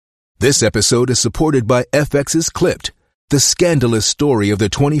This episode is supported by FX's Clipped, the scandalous story of the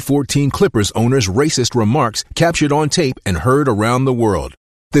 2014 Clippers owner's racist remarks captured on tape and heard around the world.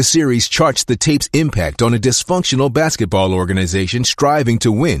 The series charts the tape's impact on a dysfunctional basketball organization striving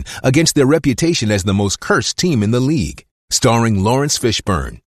to win against their reputation as the most cursed team in the league. Starring Lawrence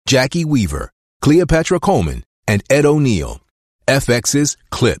Fishburne, Jackie Weaver, Cleopatra Coleman, and Ed O'Neill. FX's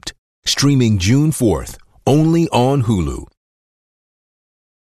Clipped, streaming June 4th, only on Hulu.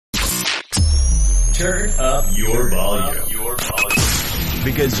 Turn up your volume.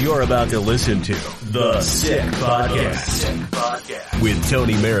 Because you're about to listen to The Sick Podcast with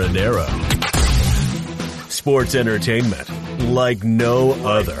Tony Marinaro. Sports entertainment like no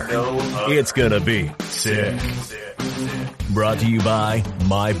other. It's gonna be sick. Brought to you by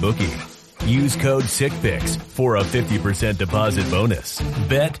MyBookie. Use code SICKPICS for a 50% deposit bonus.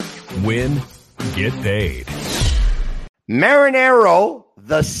 Bet, win, get paid. Marinaro,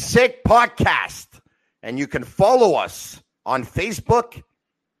 The Sick Podcast. And you can follow us on Facebook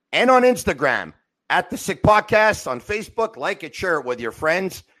and on Instagram at The Sick Podcast on Facebook. Like it, share it with your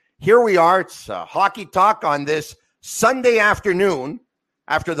friends. Here we are. It's hockey talk on this Sunday afternoon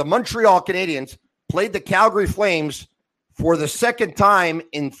after the Montreal Canadiens played the Calgary Flames for the second time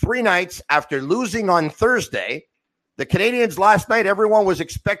in 3 nights after losing on Thursday. The Canadiens last night, everyone was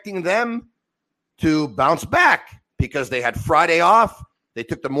expecting them to bounce back because they had Friday off. They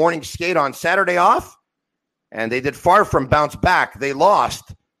took the morning skate on Saturday off, and they did far from bounce back. They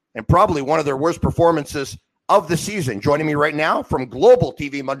lost, and probably one of their worst performances of the season. Joining me right now from Global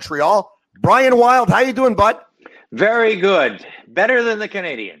TV Montreal, Brian Wild. How you doing, bud? Very good. Better than the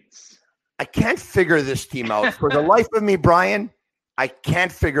Canadiens. I can't figure this team out. For the life of me, Brian, I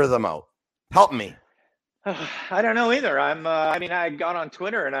can't figure them out. Help me. I don't know either. I got on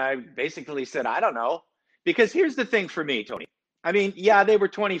Twitter and I basically said, I don't know. Because here's the thing for me, Tony. I mean, yeah, they were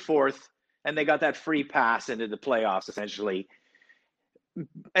 24th and they got that free pass into the playoffs, essentially.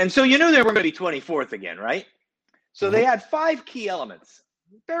 And so you knew they were going to be 24th again, right? So they had 5 key elements.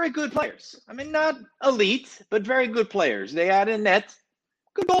 Very good players. I mean, not elite, but very good players. They had a net,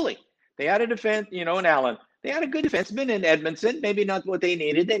 good goalie. They had a defense, in Allen. They had a good defenseman in Edmondson. Maybe not what they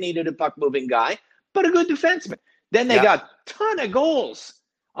needed. They needed a puck-moving guy, but a good defenseman. Then they got a ton of goals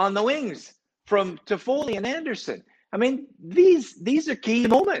on the wings from Toffoli and Anderson. I mean, these are key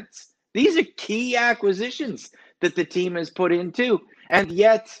moments. These are key acquisitions that the team has put into. And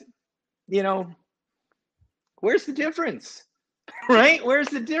yet, where's the difference? Right? Where's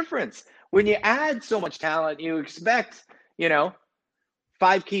the difference? When you add so much talent, you expect,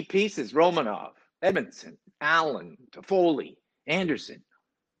 5 key pieces: Romanov, Edmondson, Allen, Toffoli, Anderson.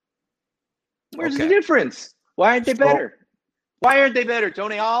 Where's the difference? Why aren't they better? Why aren't they better,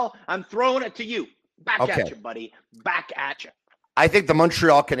 Tony? I'm throwing it to you. Back at you, buddy. Back at you. I think the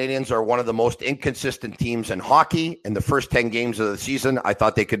Montreal Canadiens are one of the most inconsistent teams in hockey. In the first 10 games of the season, I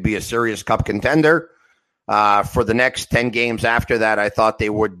thought they could be a serious cup contender. For the next 10 games after that, I thought they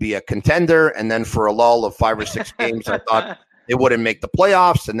would be a contender. And then for a lull of 5 or 6 games, I thought they wouldn't make the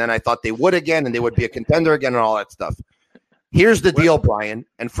playoffs. And then I thought they would again, and they would be a contender again and all that stuff. Here's the deal, Brian.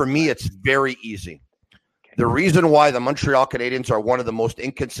 And for me, it's very easy. The reason why the Montreal Canadiens are one of the most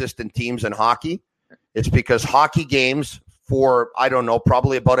inconsistent teams in hockey is because hockey games for, I don't know,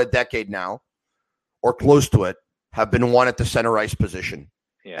 probably about a decade now or close to it, have been won at the center ice position.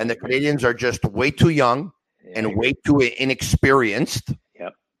 Yeah, and the Canadiens are just way too young and way too inexperienced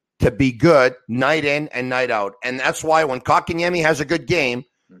to be good night in and night out. And that's why when Kotkaniemi has a good game,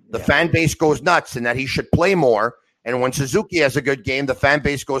 the fan base goes nuts and that he should play more. And when Suzuki has a good game, the fan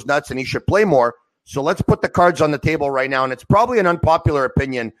base goes nuts and he should play more. So let's put the cards on the table right now. And it's probably an unpopular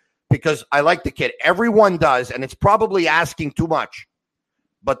opinion because I like the kid. Everyone does, and it's probably asking too much.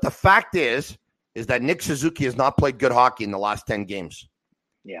 But the fact is that Nick Suzuki has not played good hockey in the last 10 games.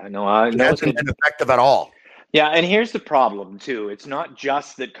 Yeah, no, He hasn't been effective at all. Yeah, and here's the problem, too. It's not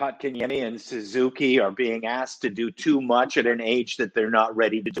just that Kotkaniemi and Suzuki are being asked to do too much at an age that they're not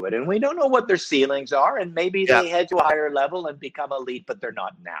ready to do it. And we don't know what their ceilings are, and maybe they head to a higher level and become elite, but they're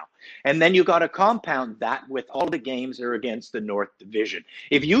not now. And then you got to compound that with all the games that are against the North Division.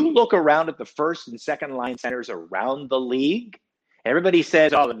 If you look around at the first and second line centers around the league, everybody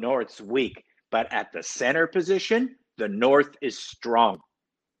says, the North's weak. But at the center position, the North is strong.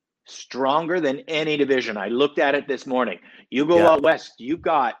 Stronger than any division. I looked at it this morning. You go out west, you've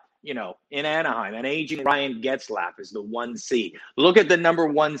got, in Anaheim, an aging Ryan Getzlaf is the 1C. Look at the number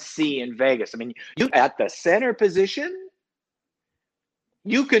 1C in Vegas. I mean, you at the center position,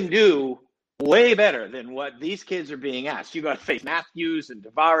 you can do way better than what these kids are being asked. You got to face Matthews and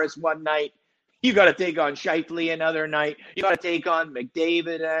Tavares one night. You got to take on Scheifele another night. You got to take on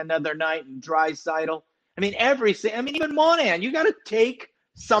McDavid another night and Draisaitl. I mean, even Monahan, you got to take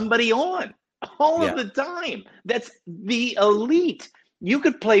somebody on all of the time. That's the elite. You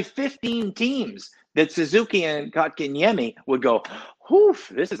could play 15 teams that Suzuki and Kotkaniemi would go, whew,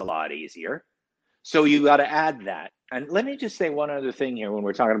 this is a lot easier. So you got to add that. And let me just say one other thing here when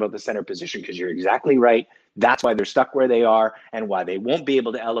we're talking about the center position, because you're exactly right. That's why they're stuck where they are and why they won't be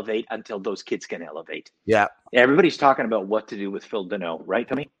able to elevate until those kids can elevate. Yeah. Everybody's talking about what to do with Phil Deneau, right,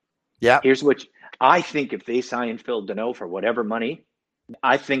 Tony? Yeah. Here's what I think: if they sign Phil Deneau for whatever money,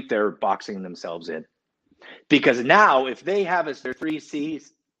 I think they're boxing themselves in. Because now, if they have as their 3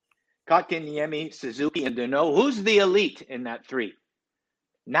 Cs, Kotkaniemi, Suzuki, and Deneau, who's the elite in that 3?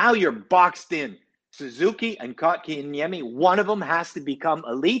 Now you're boxed in. Suzuki and Kotkaniemi, one of them has to become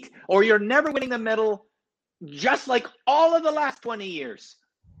elite, or you're never winning the medal, just like all of the last 20 years.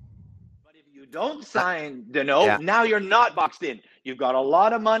 But if you don't sign Deneau, now you're not boxed in. You've got a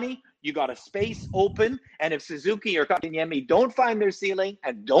lot of money. You got a space open. And if Suzuki or Kotkaniemi don't find their ceiling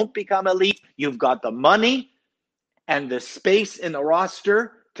and don't become elite, you've got the money and the space in the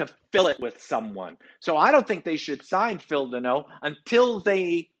roster to fill it with someone. So I don't think they should sign Phil Deneau until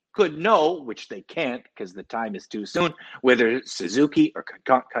they could know, which they can't because the time is too soon, whether Suzuki or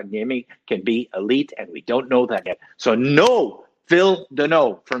Kotkaniemi can be elite, and we don't know that yet. So no Phil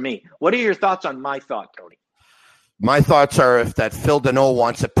Deneau for me. What are your thoughts on my thought, Tony? My thoughts are if that Phil Deneau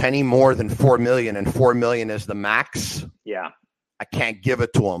wants a penny more than $4 million and $4 million is the max, I can't give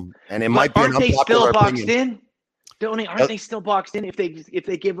it to him. And it might be an unpopular opinion. Tony, aren't they still boxed in if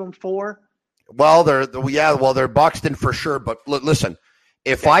they give them 4? Well, they're boxed in for sure. But listen,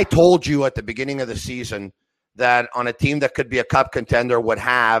 if I told you at the beginning of the season that on a team that could be a cup contender would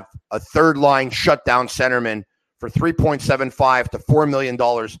have a third line shutdown centerman for $3.75 to $4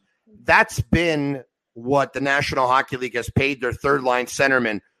 million, that's been what the National Hockey League has paid their third line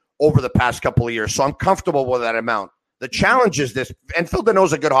centerman over the past couple of years. So I'm comfortable with that amount. The challenge is this, and Phil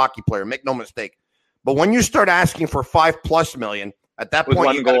Deneau's a good hockey player, make no mistake. But when you start asking for $5+ million, at that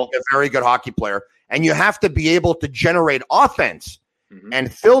point, you've got to be a very good hockey player. And you have to be able to generate offense. Mm-hmm.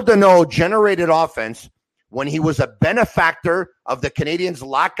 And Phil Deneau generated offense when he was a benefactor of the Canadiens'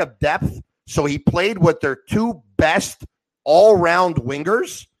 lack of depth. So he played with their 2 best all-round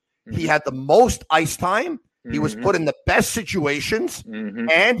wingers. Mm-hmm. He had the most ice time. Mm-hmm. He was put in the best situations. Mm-hmm.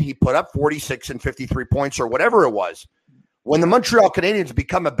 And he put up 46 and 53 points or whatever it was. When the Montreal Canadiens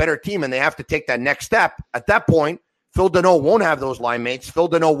become a better team and they have to take that next step, at that point, Phil Deneau won't have those line mates. Phil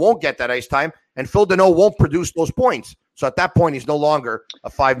Deneau won't get that ice time, and Phil Deneau won't produce those points. So at that point, he's no longer a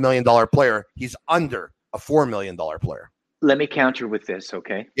 $5 million player. He's under a $4 million player. Let me counter with this,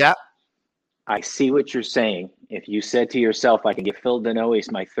 okay? Yeah. I see what you're saying. If you said to yourself, I can get Phil Deneau,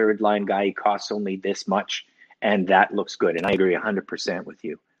 he's my third line guy, he costs only this much, and that looks good. And I agree 100% with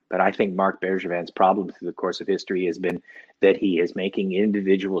you. But I think Marc Bergevin's problem through the course of history has been that he is making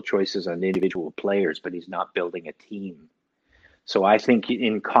individual choices on individual players, but he's not building a team. So I think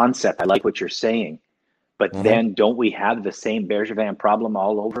in concept, I like what you're saying. But then don't we have the same Bergevin problem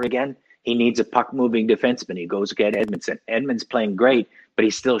all over again? He needs a puck-moving defenseman. He goes get Edmondson. Edmond's playing great, but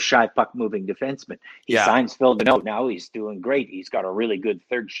he's still shy puck-moving defenseman. He signs Phil Deneau. Now he's doing great. He's got a really good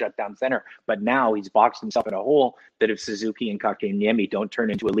third shutdown center. But now he's boxed himself in a hole that if Suzuki and Kotkaniemi don't turn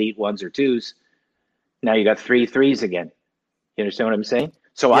into elite 1s or 2s, now you got 3 3s again. You understand what I'm saying?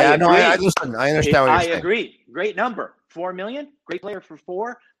 So I agree. I understand what you're saying. I agree. Great number. $4 million. Great player for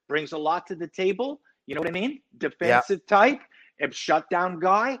 4. Brings a lot to the table. You know what I mean? Defensive type. A shutdown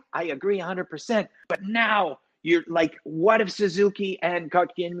guy. I agree 100%. But now you're like, what if Suzuki and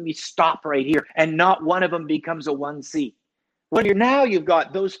Kotkaniemi stop right here and not one of them becomes a 1C? Well, you've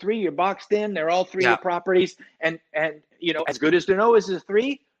got those 3. You're boxed in. They're all 3 properties. And you know, as good as Deneau is a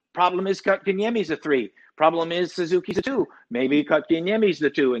 3, problem is Kotkaniemi's a 3. Problem is Suzuki's a 2. Maybe Kotkaniemi's the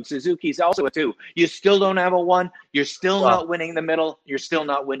 2 and Suzuki's also a 2. You still don't have a 1. You're still not winning the middle. You're still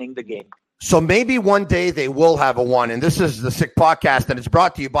not winning the game. So maybe one day they will have a 1. And this is the Sick Podcast, and it's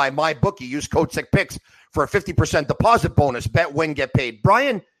brought to you by MyBookie. Use code SickPicks for a 50% deposit bonus. Bet, win, get paid.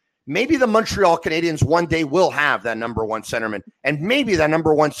 Brian, maybe the Montreal Canadiens one day will have that number 1 centerman. And maybe that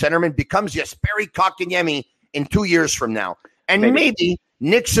number 1 centerman becomes Jesperi Kotkaniemi in 2 years from now. And maybe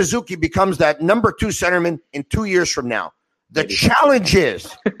Nick Suzuki becomes that number 2 centerman in 2 years from now. The challenge is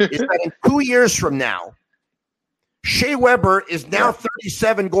that in 2 years from now, Shea Weber is now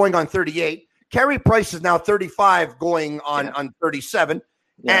 37 going on 38. Carey Price is now 35 going on 37.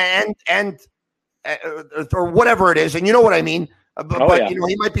 And or whatever it is. And you know what I mean? But you know,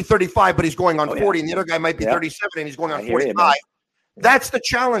 he might be 35, but he's going on 40. And the other guy might be 37 and he's going on 45. That's the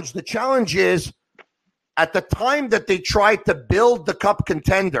challenge. The challenge is at the time that they tried to build the cup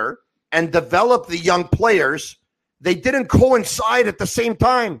contender and develop the young players, they didn't coincide at the same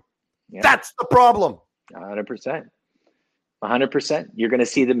time. Yeah. That's the problem. 100%. 100%. You're going to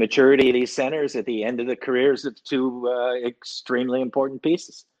see the maturity of these centers at the end of the careers of two extremely important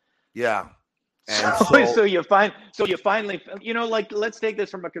pieces. Yeah. And so you finally, like, let's take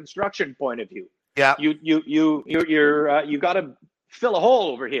this from a construction point of view. Yeah. You got to fill a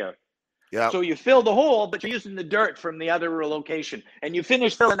hole over here. Yeah. So you fill the hole, but you're using the dirt from the other location, and you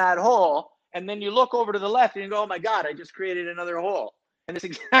finish filling that hole, and then you look over to the left and you go, "Oh my God, I just created another hole." And that's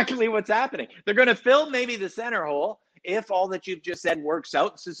exactly what's happening. They're going to fill maybe the center hole if all that you've just said works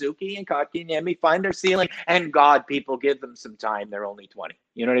out. Suzuki and Kotkaniemi find their ceiling, and God, people, give them some time. They're only 20.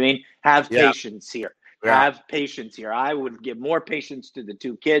 You know what I mean? Have patience here. Yeah. Have patience here. I would give more patience to the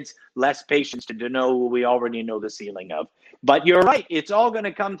two kids, less patience to know who we already know the ceiling of. But you're right. It's all going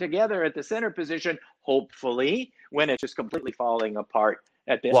to come together at the center position, hopefully, when it's just completely falling apart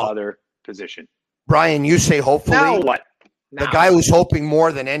at the other position. Brian, you say hopefully. Now what? The guy who's hoping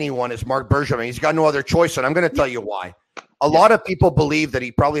more than anyone is Marc Bergevin. He's got no other choice, and I'm going to tell you why. A lot of people believe that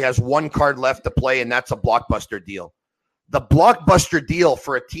he probably has one card left to play, and that's a blockbuster deal. The blockbuster deal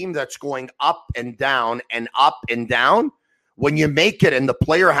for a team that's going up and down and up and down, when you make it and the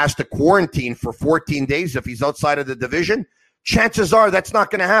player has to quarantine for 14 days if he's outside of the division, chances are that's not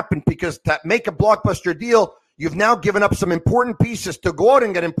going to happen, because to make a blockbuster deal, you've now given up some important pieces to go out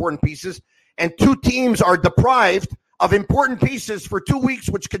and get important pieces, and two teams are deprived of important pieces for 2 weeks,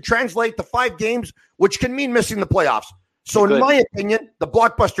 which could translate to 5 games, which can mean missing the playoffs. So in my opinion, the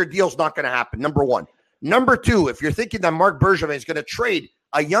blockbuster deal is not going to happen, number one. Number two, if you're thinking that Marc Bergevin is going to trade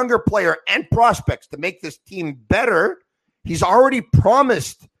a younger player and prospects to make this team better, he's already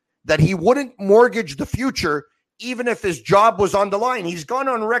promised that he wouldn't mortgage the future even if his job was on the line. He's gone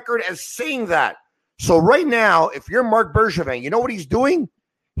on record as saying that. So right now, if you're Marc Bergevin, you know what he's doing?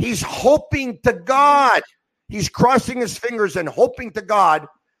 He's hoping to God. He's crossing his fingers and hoping to God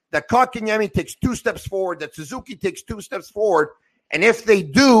that Kotkaniemi takes 2 steps forward, that Suzuki takes 2 steps forward. And if they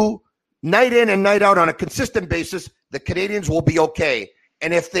do, night in and night out on a consistent basis, the Canadians will be okay.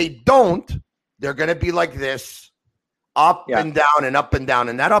 And if they don't, they're going to be like this, up and down and up and down.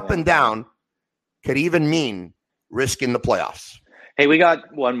 And that up and down could even mean risking the playoffs. Hey, we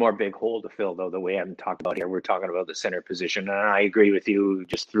got one more big hole to fill, though, that we haven't talked about here. We're talking about the center position, and I agree with you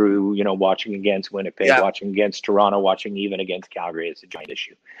just through, watching against Winnipeg, watching against Toronto, watching even against Calgary. It's a giant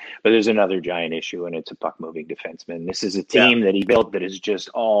issue. But there's another giant issue, and it's a puck-moving defenseman. This is a team that he built that is just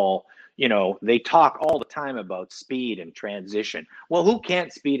all, they talk all the time about speed and transition. Well, who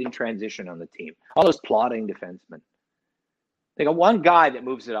can't speed and transition on the team? All those plodding defensemen. They got one guy that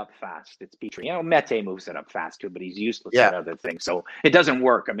moves it up fast. It's Petrie. Mete moves it up fast too, but he's useless at other things. So it doesn't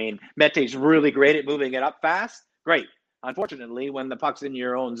work. I mean, Mete's really great at moving it up fast. Great. Unfortunately, when the puck's in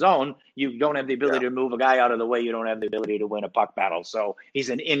your own zone, you don't have the ability to move a guy out of the way. You don't have the ability to win a puck battle. So he's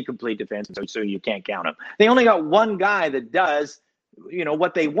an incomplete defenseman, so you can't count him. They only got one guy that does,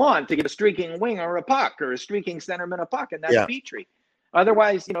 what they want to get a streaking winger a puck or a streaking centerman a puck, and that's Petrie.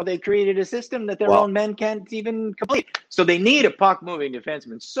 Otherwise, they created a system that their own men can't even complete. So they need a puck-moving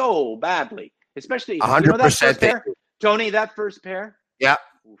defenseman so badly, especially 100%. That first pair, Tony, that first pair. Yeah,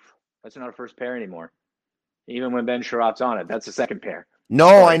 that's not a first pair anymore. Even when Ben Sherratt's on it, that's a second pair.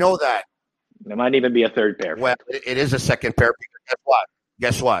 No, I know that. There might even be a third pair. Well, it is a second pair.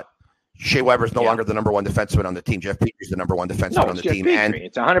 Guess what? Shea Weber's no longer the number one defenseman on the team. Jeff Petrie's the number one defenseman on the team. Petrie. And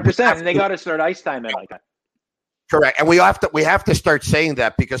it's 100%. And they got to start ice time like that. Correct. And we have to start saying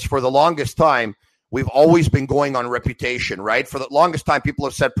that, because for the longest time, we've always been going on reputation, right? For the longest time, people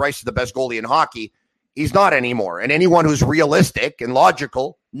have said Price is the best goalie in hockey. He's not anymore. And anyone who's realistic and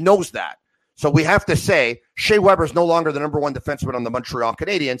logical knows that. So we have to say Shea Weber's no longer the number one defenseman on the Montreal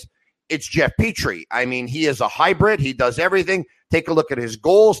Canadiens. It's Jeff Petrie. I mean, he is a hybrid. He does everything. Take a look at his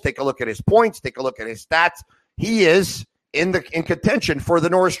goals. Take a look at his points. Take a look at his stats. He is in contention for the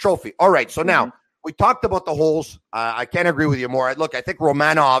Norris Trophy. All right. So now, we talked about the holes. I can't agree with you more. Look, I think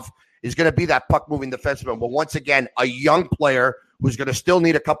Romanov is going to be that puck-moving defenseman, but once again, a young player who's going to still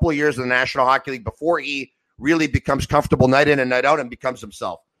need a couple of years in the National Hockey League before he really becomes comfortable night in and night out and becomes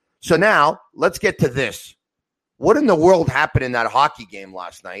himself. So now, let's get to this. What in the world happened in that hockey game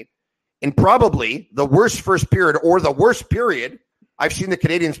last night? In probably the worst first period, or the worst period I've seen the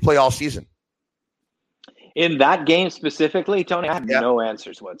Canadiens play all season. In that game specifically, Tony, I have no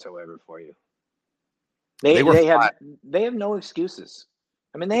answers whatsoever for you. They have no excuses.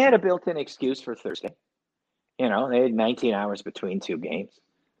 I mean, they had a built-in excuse for Thursday. They had 19 hours between 2 games.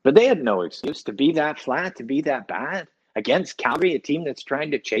 But they had no excuse to be that flat, to be that bad. against Calgary, a team that's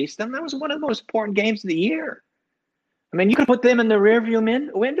trying to chase them. That was one of the most important games of the year. I mean, you could put them in the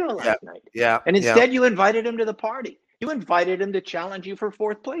rearview window last night. Yeah. And instead, you invited him to the party. You invited him to challenge you for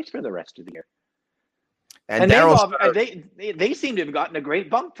fourth place for the rest of the year. And they seem to have gotten a great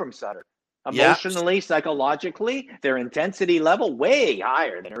bump from Sutter. Emotionally, psychologically, their intensity level way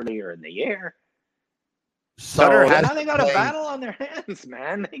higher than earlier in the year. Sutter has now they got a battle on their hands,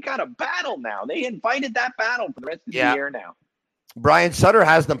 man. They got a battle now. They invited that battle for the rest of the year now. Brian, Sutter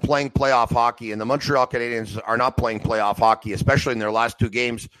has them playing playoff hockey, and the Montreal Canadiens are not playing playoff hockey, especially in their last two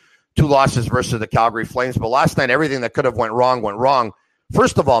games, 2 losses versus the Calgary Flames. But last night, everything that could have went wrong.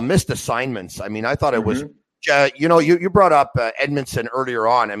 First of all, missed assignments. I mean, I thought it was, you brought up Edmondson earlier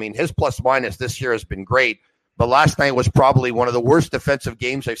on. I mean, his plus-minus this year has been great, but last night was probably one of the worst defensive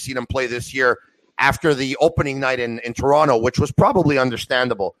games I've seen him play this year after the opening night in Toronto, which was probably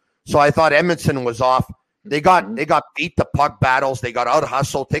understandable. So I thought Edmondson was off. They got beat the puck battles. They got out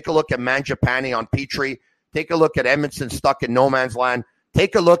hustled. Take a look at Mangiapane on Petrie. Take a look at Edmondson stuck in no man's land.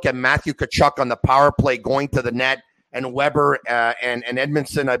 Take a look at Matthew Tkachuk on the power play going to the net, and Weber and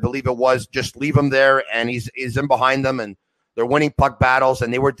Edmondson, I believe it was, just leave him there, and he's in behind them, and they're winning puck battles,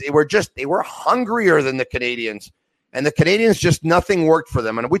 and they were hungrier than the Canadiens, and the Canadiens just nothing worked for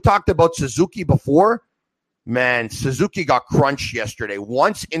them. And we talked about Suzuki before. Man, Suzuki got crunched yesterday.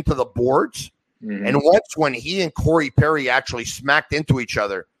 Once into the boards. And once when he and Corey Perry actually smacked into each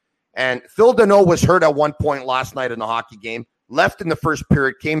other. And Phil Deneau was hurt at one point last night in the hockey game, left in the first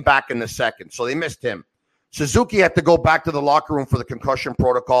period, came back in the second. So they missed him. Suzuki had to go back to the locker room for the concussion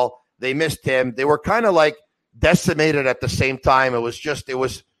protocol. They missed him. They were kind of like decimated at the same time. It was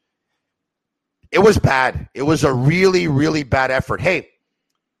bad. It was a really, really bad effort. Hey,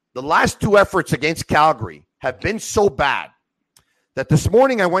 the last 2 efforts against Calgary have been so bad that this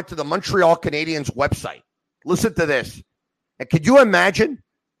morning I went to the Montreal Canadiens website. Listen to this. And could you imagine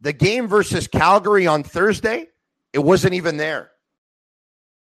the game versus Calgary on Thursday? It wasn't even there.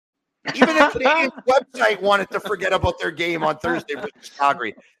 Even the Canadiens website wanted to forget about their game on Thursday versus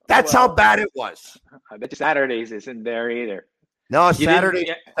Calgary. That's how bad it was. I bet Saturdays isn't there either. No,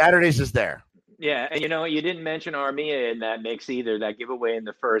 Saturdays is there. Yeah, and you didn't mention Armia in that mix either, that giveaway in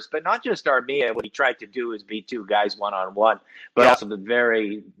the first. But not just Armia. What he tried to do is beat 2 guys one-on-one, but also the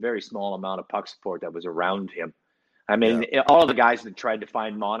very, very small amount of puck support that was around him. I mean, all the guys that tried to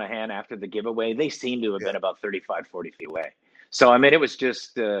find Monahan after the giveaway, they seem to have been about 35, 40 feet away. So, I mean, it was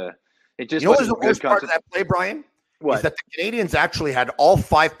just what was the worst part of that play, Brian? What? Is that the Canadiens actually had all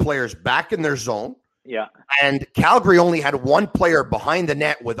 5 players back in their zone. Yeah. And Calgary only had 1 player behind the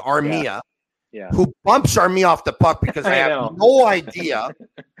net with Armia. Yeah. Who bumps Armia off the puck because I have no idea,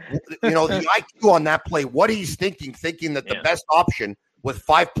 the IQ on that play, what he's thinking that the best option with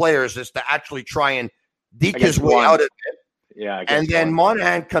 5 players is to actually try and deke his way out of it. Yeah. And then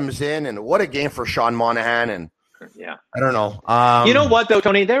Monahan comes in, and what a game for Sean Monahan. And I don't know. You know what, though,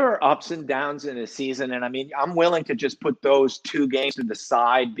 Tony? There are ups and downs in a season, and I mean, I'm willing to just put those 2 games to the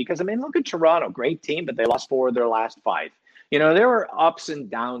side because, I mean, look at Toronto. Great team, but they lost 4 of their last 5. There were ups and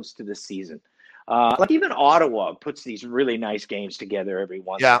downs to the season. Like even Ottawa puts these really nice games together every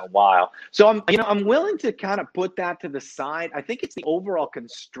once in a while. So I'm willing to kind of put that to the side. I think it's the overall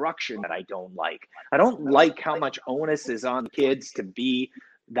construction that I don't like. I don't like how much onus is on kids to be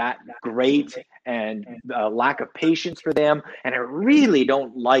that great and lack of patience for them. And I really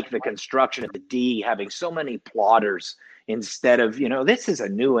don't like the construction of the D having so many plotters instead of, this is a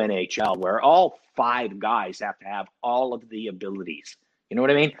new NHL where all 5 guys have to have all of the abilities. You know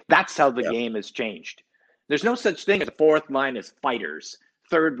what I mean? That's how the game has changed. There's no such thing as a 4th line is fighters.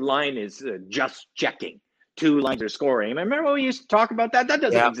 3rd line is just checking. 2 lines are scoring. Remember when we used to talk about that? That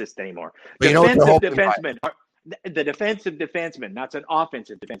doesn't exist anymore. Defensive defenseman. The defensive defenseman. That's an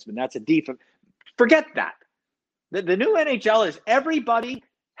offensive defenseman. That's a defense. Forget that. The new NHL is everybody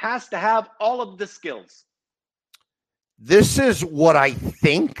has to have all of the skills. This is what I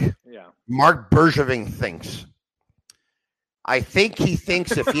think Mark Bergevin thinks. I think he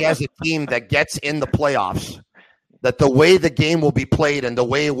thinks if he has a team that gets in the playoffs, that the way the game will be played and the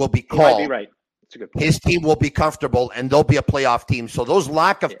way it will be called, might be right. That's a good point. His team will be comfortable and they'll be a playoff team. So those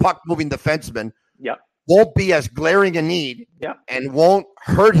lack of puck-moving defensemen won't be as glaring a need and won't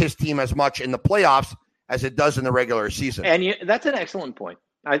hurt his team as much in the playoffs as it does in the regular season. And that's an excellent point.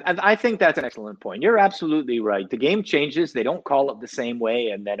 I think that's an excellent point. You're absolutely right. The game changes. They don't call it the same way.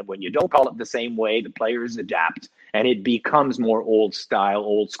 And then when you don't call it the same way, the players adapt. And it becomes more old style,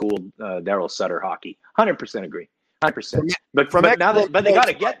 old school Darryl Sutter hockey. 100% agree. 100%. But they got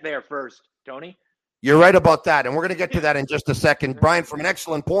to get there first, Tony. You're right about that. And we're going to get to that in just a second. Brian, from an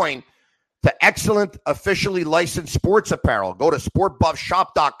excellent point, to excellent, officially licensed sports apparel. Go to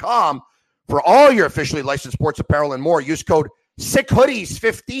sportbuffshop.com for all your officially licensed sports apparel and more. Use code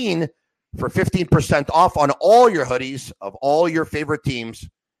SICKHoodies15 for 15% off on all your hoodies of all your favorite teams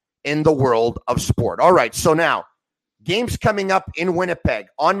in the world of sport. All right, so now, games coming up in Winnipeg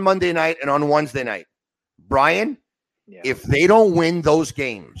on Monday night and on Wednesday night. Brian, if they don't win those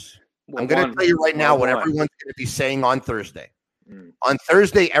games, I'm going to tell you right now what everyone's going to be saying on Thursday. On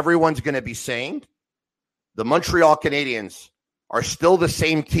Thursday, everyone's going to be saying the Montreal Canadiens are still the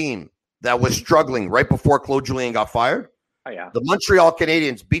same team that was struggling right before Claude Julien got fired. Oh, yeah. The Montreal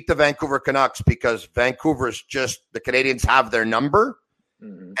Canadiens beat the Vancouver Canucks because Vancouver's the Canadiens have their number.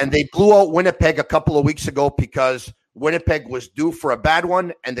 And they blew out Winnipeg a couple of weeks ago because Winnipeg was due for a bad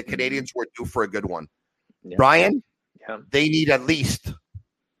one and the Canadiens were due for a good one. Yeah. Brian, they need at least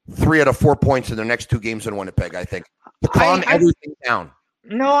 3 out of 4 points in their next 2 games in Winnipeg, I think, to calm everything down.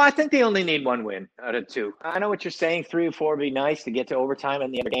 No, I think they only need 1 win out of 2. I know what you're saying. 3 or 4 would be nice to get to overtime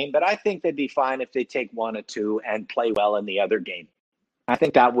in the other game, but I think they'd be fine if they take 1 or 2 and play well in the other game. I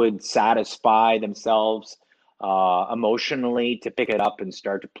think that would satisfy themselves emotionally to pick it up and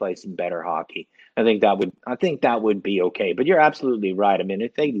start to play some better hockey. I think that would be okay. But you're absolutely right. I mean,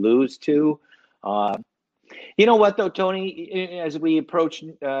 if they lose 2, you know what though, Tony? As we approach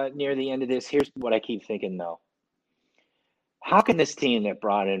near the end of this, here's what I keep thinking though. How can this team that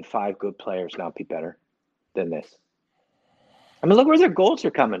brought in 5 good players not be better than this? I mean, look where their goals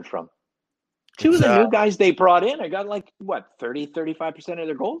are coming from. 2 of the new guys they brought in, I got 35% of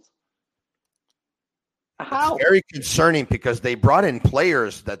their goals. How? It's very concerning because they brought in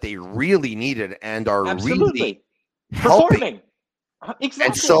players that they really needed and are really performing. Exactly.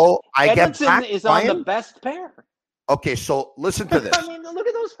 And so Edmondson is on the best pair. Okay, so listen to this. I mean, look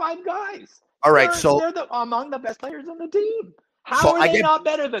at those 5 guys. All right, they're among the best players on the team. How are they not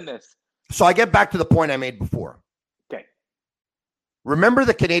better than this? So I get back to the point I made before. Okay. Remember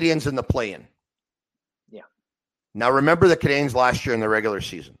the Canadiens in the play-in. Yeah. Now remember the Canadiens last year in the regular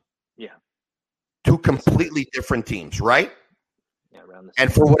season. Yeah. 2 completely different teams, right? Yeah, around the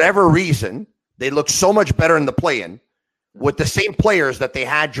and for whatever reason, they look so much better in the play-in with the same players that they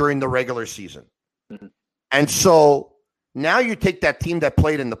had during the regular season. Mm-hmm. And so now you take that team that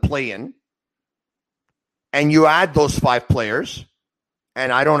played in the play-in and you add those 5 players,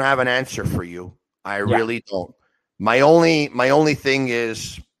 and I don't have an answer for you. I really don't. My only thing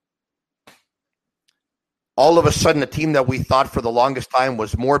is all of a sudden a team that we thought for the longest time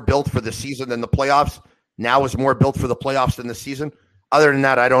was more built for the season than the playoffs now is more built for the playoffs than the season. Other than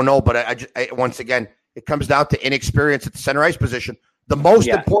that, I don't know. But I once again, it comes down to inexperience at the center ice position, the most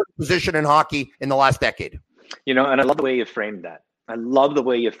important position in hockey in the last decade. You know, and I love the way you framed that.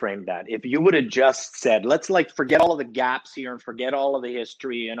 If you would have just said, let's forget all of the gaps here and forget all of the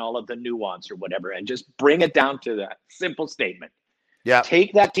history and all of the nuance or whatever, and just bring it down to that simple statement. Yeah.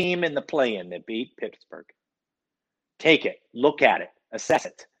 Take that team in the play-in that beat Pittsburgh. Take it, look at it, assess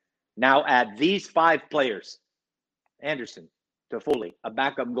it. Now add these 5 players. Anderson, Toffoli, a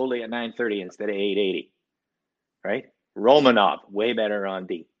backup goalie at 930 instead of 880. Right? Romanov, way better on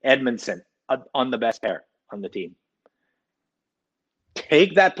D. Edmondson, on the best pair on the team.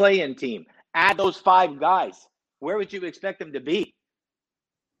 Take that play-in team. Add those 5 guys. Where would you expect them to be?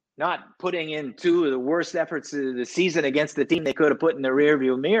 Not putting in 2 of the worst efforts of the season against the team they could have put in the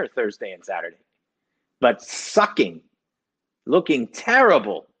rearview mirror Thursday and Saturday. But sucking, looking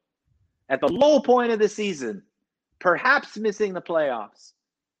terrible at the low point of the season, perhaps missing the playoffs.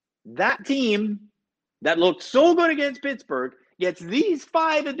 That team that looked so good against Pittsburgh gets these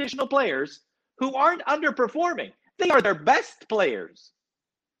 5 additional players who aren't underperforming. They are their best players,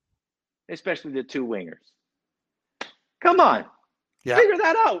 especially the 2 wingers. Come on. Figure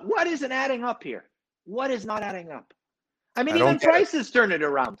that out. What isn't adding up here? What is not adding up? I mean, even Price has turned it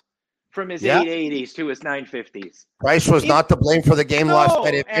around from his 880s to his 950s. Price was not to blame for the game last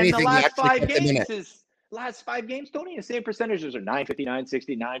night. If anything, last 5 games, Tony, the same percentages are 950,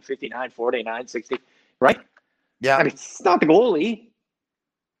 960, 950, 940, 960, right? Yeah. I mean, it's not the goalie.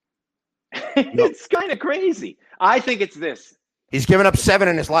 It's kind of crazy. I think it's this. He's given up 7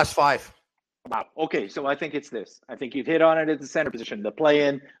 in his last 5. Wow. Okay, so I think it's this. I think you've hit on it at the center position. The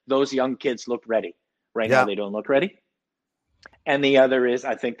play-in, those young kids look ready. Right now, they don't look ready. And the other is,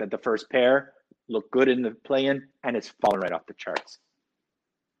 I think that the first pair looked good in the play-in, and it's fallen right off the charts.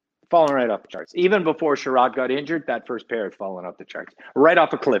 Even before Sherrod got injured, that first pair had fallen off the charts. Right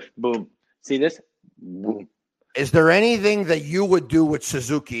off a cliff. Boom. See this? Boom. Is there anything that you would do with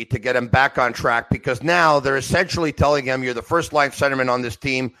Suzuki to get him back on track? Because now they're essentially telling him you're the first line centerman on this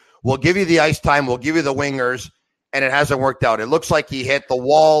team. We'll give you the ice time. We'll give you the wingers. and it hasn't worked out. It looks like he hit the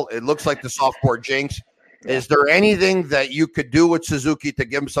wall. It looks like the sophomore jinx. Yeah. Is there anything that you could do with Suzuki to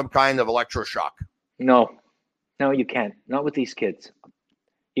give him some kind of electroshock? No, you can't. Not with these kids.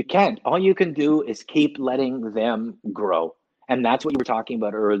 You can't. All you can do is keep letting them grow. And that's what you were talking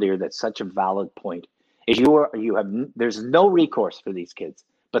about earlier. That's such a valid point. Is there's no recourse for these kids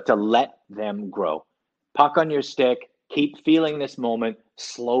but to let them grow. Puck on your stick, keep feeling this moment,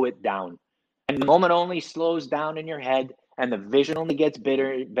 slow it down. And the moment only slows down in your head, and the vision only gets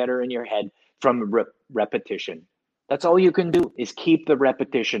better in your head from repetition. That's all you can do is keep the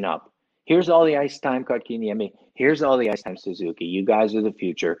repetition up. Here's all the ice time, Kotkaniemi. Here's all the ice time, Suzuki. You guys are the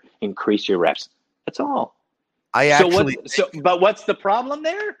future. Increase your reps. That's all. But what's the problem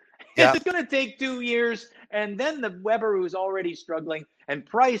there? Yeah. It's going to take 2 years, and then the Weber, who's already struggling, and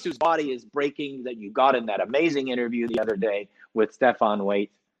Price, whose body is breaking, that you got in that amazing interview the other day with Stefan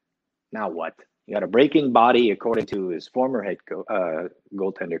Waite. Now what? You got a breaking body, according to his former head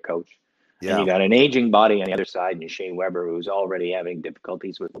goaltender coach. Yeah. And you got an aging body on the other side, and Shea Weber, who's already having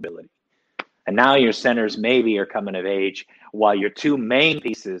difficulties with mobility. And now your centers maybe are coming of age, while your two main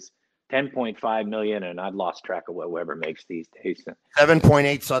pieces, $10.5 million, and I've lost track of what Weber makes these days.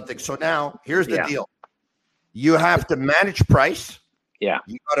 7.8 something. So now here's the deal. You have to manage Price. Yeah.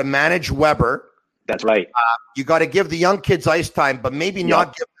 You got to manage Weber. That's right. You got to give the young kids ice time, but maybe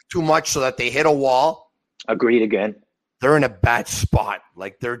not give them too much so that they hit a wall. Agreed again. They're in a bad spot.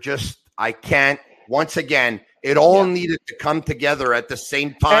 Like I can't. Once again, it all needed to come together at the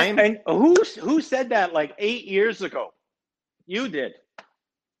same time. And who said that like 8 years ago? You did.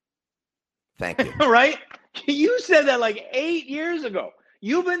 Thank you. Right? You said that like 8 years ago.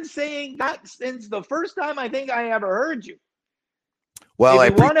 You've been saying that since the first time I think I ever heard you. Well,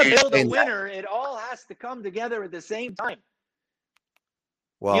 if you want to build a winner, it all has to come together at the same time.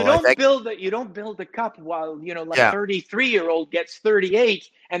 Well, you don't build the cup while 33-year-old gets 38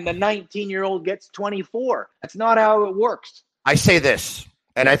 and the 19-year-old gets 24. That's not how it works. I say this,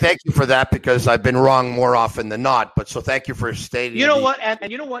 and I thank you for that because I've been wrong more often than not. But so thank you for stating. You know what, and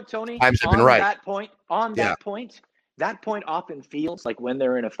you know what, Tony? Times have been right. That point often feels like when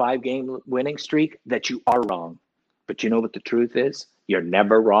they're in a 5-game winning streak that you are wrong. But you know what the truth is? You're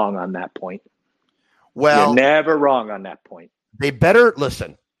never wrong on that point. Well, you're never wrong on that point. They better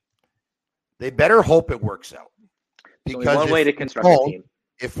listen. They better hope it works out. Because only one way to construct a team.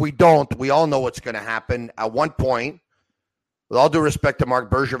 If we don't, we all know what's going to happen. At one point, with all due respect to Marc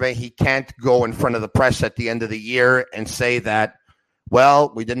Bergevin, he can't go in front of the press at the end of the year and say that,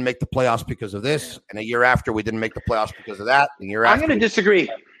 well, we didn't make the playoffs because of this, and a year after we didn't make the playoffs because of that. And a year after, I'm going to disagree.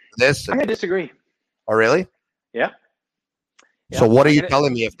 I'm going to disagree. Oh, really? Yeah. So what are you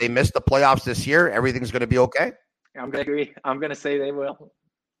telling me? If they miss the playoffs this year, everything's going to be okay? I'm going to agree. I'm going to say they will.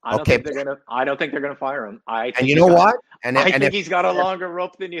 I don't think they're going to fire him. I think he's got a longer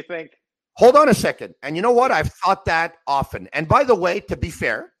rope than you think. Hold on a second. And you know what? I've thought that often. And by the way, to be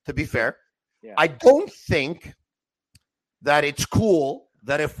fair, I don't think that it's cool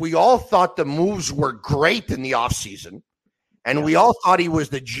that if we all thought the moves were great in the offseason and we all thought he was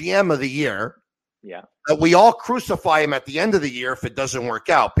the GM of the year, that we all crucify him at the end of the year if it doesn't work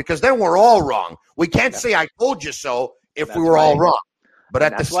out, because then we're all wrong. We can't say I told you so if we were all wrong. But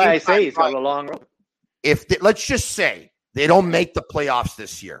at the same time, that's why I say he's got a long road. Let's just say they don't make the playoffs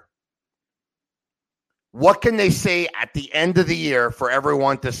this year. What can they say at the end of the year for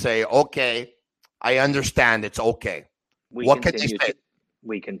everyone to say, okay, I understand, it's okay? What can they say?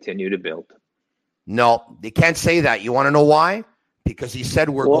 We continue to build. No, they can't say that. You want to know why? Because he said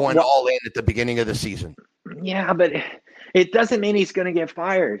we're going all in at the beginning of the season. Yeah, but it doesn't mean he's going to get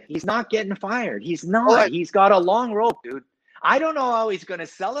fired. He's not getting fired. He's not. He's got a long rope, dude. I don't know how he's going to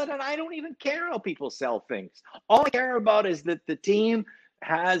sell it, and I don't even care how people sell things. All I care about is that the team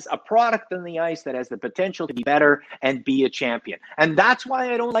has a product on the ice that has the potential to be better and be a champion. And that's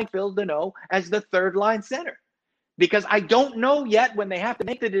why I don't like Phil Deneau as the third-line center. Because I don't know yet, when they have to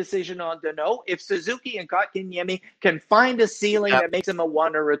make the decision on Deneau, if Suzuki and Kotkaniemi can find a ceiling that makes him a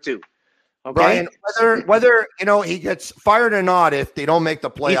 1 or a 2. Okay, Brian, whether he gets fired or not, if they don't make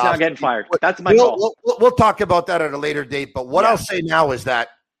the playoffs, he's not getting fired. That's my call. We'll talk about that at a later date. But what I'll say now is that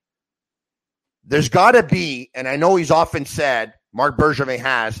there's got to be, and I know he's often said, Marc Bergevin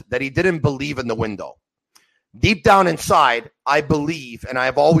has, that he didn't believe in the window. Deep down inside, I believe, and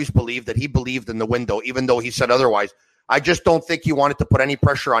I've always believed that he believed in the window, even though he said otherwise. I just don't think he wanted to put any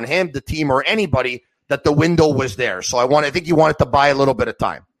pressure on him, the team, or anybody that the window was there. So I think he wanted to buy a little bit of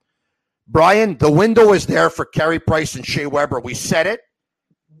time. Brian, the window is there for Carey Price and Shea Weber. We said it.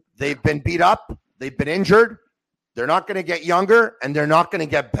 They've been beat up. They've been injured. They're not going to get younger, and they're not going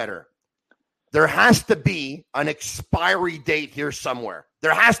to get better. there has to be an expiry date here somewhere.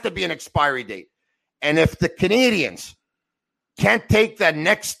 There has to be an expiry date. And if the Canadians can't take that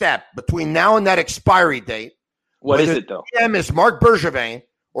next step between now and that expiry date, what is it though? The GM is Marc Bergevin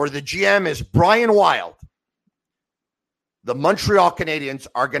or the GM is Brian Wild, the Montreal Canadiens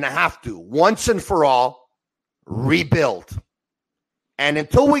are going to have to, once and for all, rebuild. And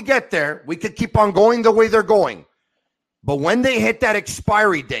until we get there, we could keep on going the way they're going. But when they hit that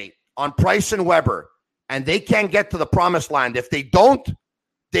expiry date on Price and Weber, and they can't get to the promised land, if they don't,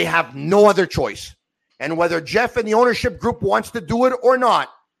 they have no other choice. And whether Jeff and the ownership group wants to do it or not,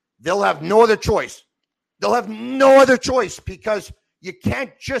 they'll have no other choice. They'll have no other choice because you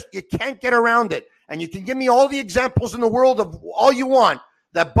can't get around it. And you can give me all the examples in the world of all you want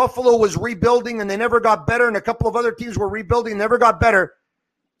that Buffalo was rebuilding and they never got better, and a couple of other teams were rebuilding and never got better.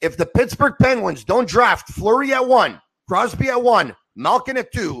 If the Pittsburgh Penguins don't draft Fleury at 1, Crosby at 1, Malkin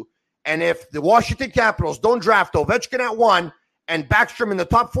at 2, and if the Washington Capitals don't draft Ovechkin at 1 and Backstrom in the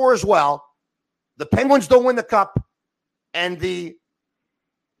top 4 as well, the Penguins don't win the Cup and the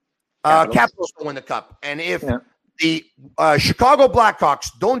Capitals don't win the Cup. And if the Chicago Blackhawks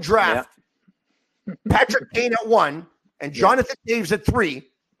don't draft Patrick Kane at 1 and Jonathan Taves at 3,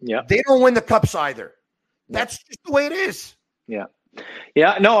 they don't win the Cups either. That's just the way it is.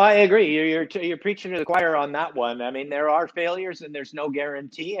 Yeah, no, I agree. You're preaching to the choir on that one. I mean, there are failures and there's no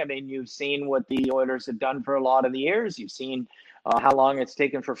guarantee. I mean, you've seen what the Oilers have done for a lot of the years. You've seen how long it's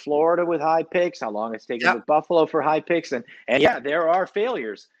taken for Florida with high picks, how long it's taken with Buffalo for high picks. And yeah, there are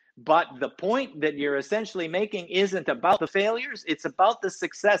failures. But the point that you're essentially making isn't about the failures. It's about the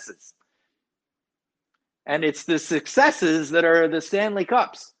successes. And it's the successes that are the Stanley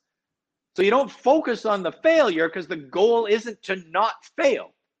Cups. So you don't focus on the failure because the goal isn't to not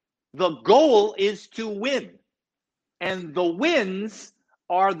fail. The goal is to win. And the wins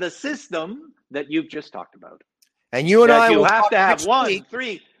are the system that you've just talked about. And you and I will have to have 1,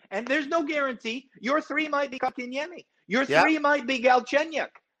 3. And there's no guarantee. Your 3 might be Kotkaniemi. Your 3 might be Galchenyuk.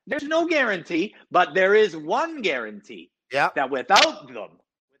 There's no guarantee, but there is one guarantee. That without them,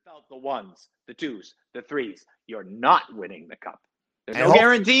 without the 1s, the 2s, the 3s, you're not winning the Cup. There's no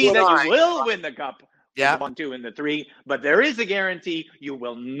guarantee that you will win the Cup. The 1, 2, and the 3, but there is a guarantee you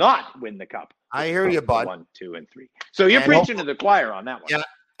will not win the Cup. I hear you, bud. 1, 2, and 3. So you're preaching to the choir on that one. Yeah,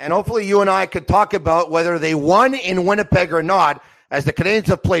 and hopefully you and I could talk about whether they won in Winnipeg or not, as the Canadiens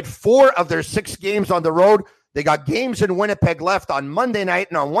have played 4 of their 6 games on the road. They got games in Winnipeg left on Monday night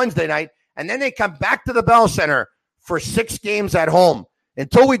and on Wednesday night, and then they come back to the Bell Center for 6 games at home.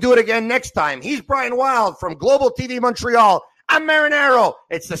 Until we do it again next time, he's Brian Wild from Global TV Montreal. I'm Marinaro.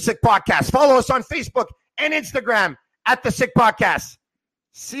 It's The Sick Podcast. Follow us on Facebook and Instagram at The Sick Podcast.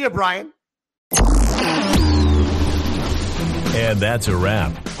 See you, Brian. And that's a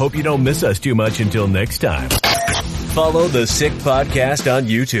wrap. Hope you don't miss us too much until next time. Follow The Sick Podcast on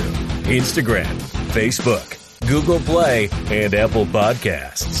YouTube, Instagram, Facebook, Google Play, and Apple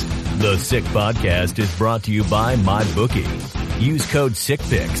Podcasts. The Sick Podcast is brought to you by MyBookie. Use code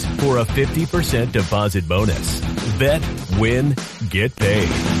SickPicks for a 50% deposit bonus. Bet, win, get paid.